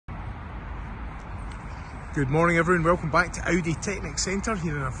Good morning everyone, welcome back to Audi Technic Centre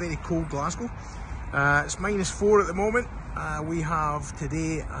here in a very cold Glasgow. It's -4 at the moment. We have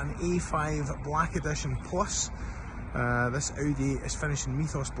today an A5 Black Edition Plus. This Audi is finished in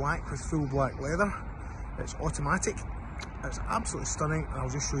Mythos Black with full black leather. It's automatic, it's absolutely stunning, and I'll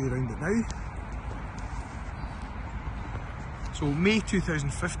just show you around it now. So May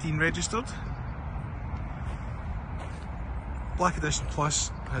 2015 registered. Black Edition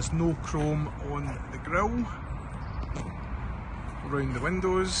Plus has no chrome on the grille, around the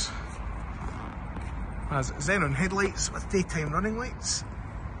windows, has xenon headlights with daytime running lights,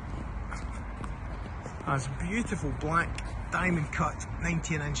 has beautiful black diamond cut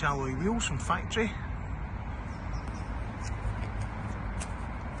 19-inch alloy wheels from factory,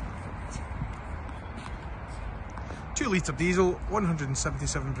 .2 litre diesel,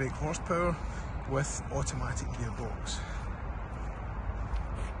 177 brake horsepower with automatic gearbox.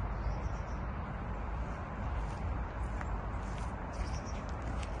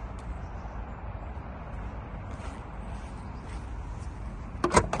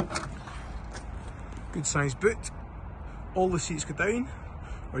 Good sized boot, all the seats go down,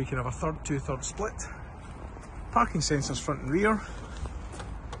 or you can have a third, two-third split. Parking sensors front and rear.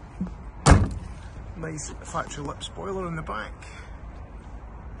 Nice factory lip spoiler in the back.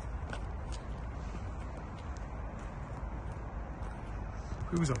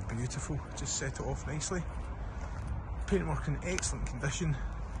 Wheels are beautiful, just set it off nicely. Paintwork in excellent condition.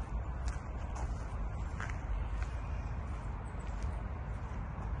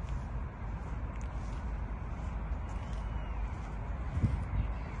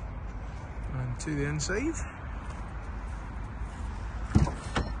 And to the inside.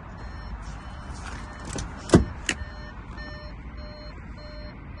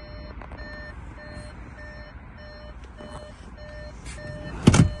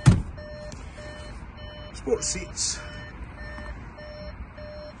 Sport seats,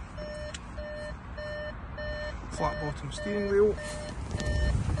 flat bottom steering wheel.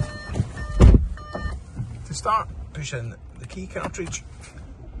 To start, push in the key cartridge,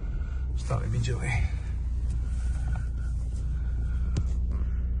 start immediately.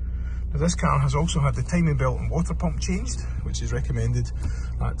 Now this car has also had the timing belt and water pump changed, which is recommended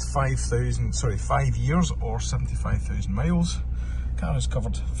at 5 years or 75,000 miles. Car has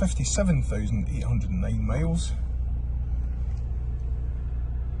covered 57,809 miles.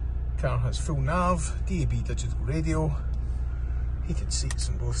 Car has full nav, DAB digital radio, heated seats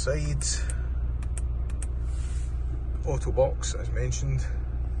on both sides, auto box as mentioned,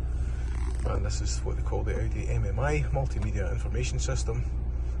 and this is what they call the Audi MMI, Multimedia Information System.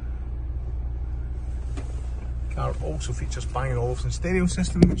 Car also features Bang & Olufsen stereo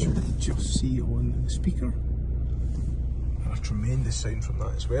system, which you can just see on the speaker. A tremendous sound from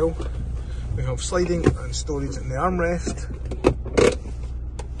that as well. We have sliding and storage in the armrest,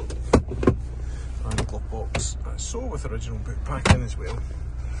 and glove box, so with original boot pack in as well.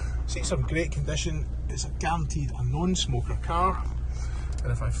 Seats are in great condition. It's guaranteed a non-smoker car,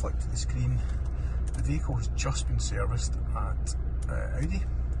 and if I flick to the screen, the vehicle has just been serviced at Audi.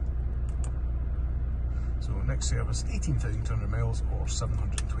 So next service, 18,200 miles or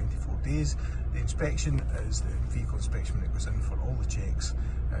 724 days. The inspection is the vehicle inspection when it goes in for all the checks,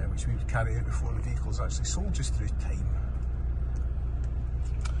 which we would carry out before the vehicle is actually sold, just through time.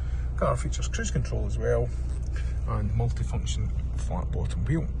 Car features cruise control as well, and multifunction flat bottom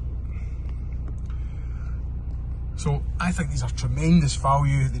wheel. So I think these are tremendous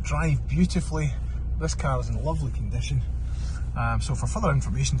value. They drive beautifully. This car is in lovely condition. So for further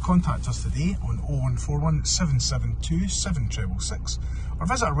information, contact us today on 0141 772 7666 or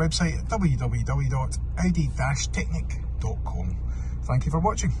visit our website at www.audi-technic.com. Thank you for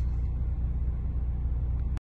watching.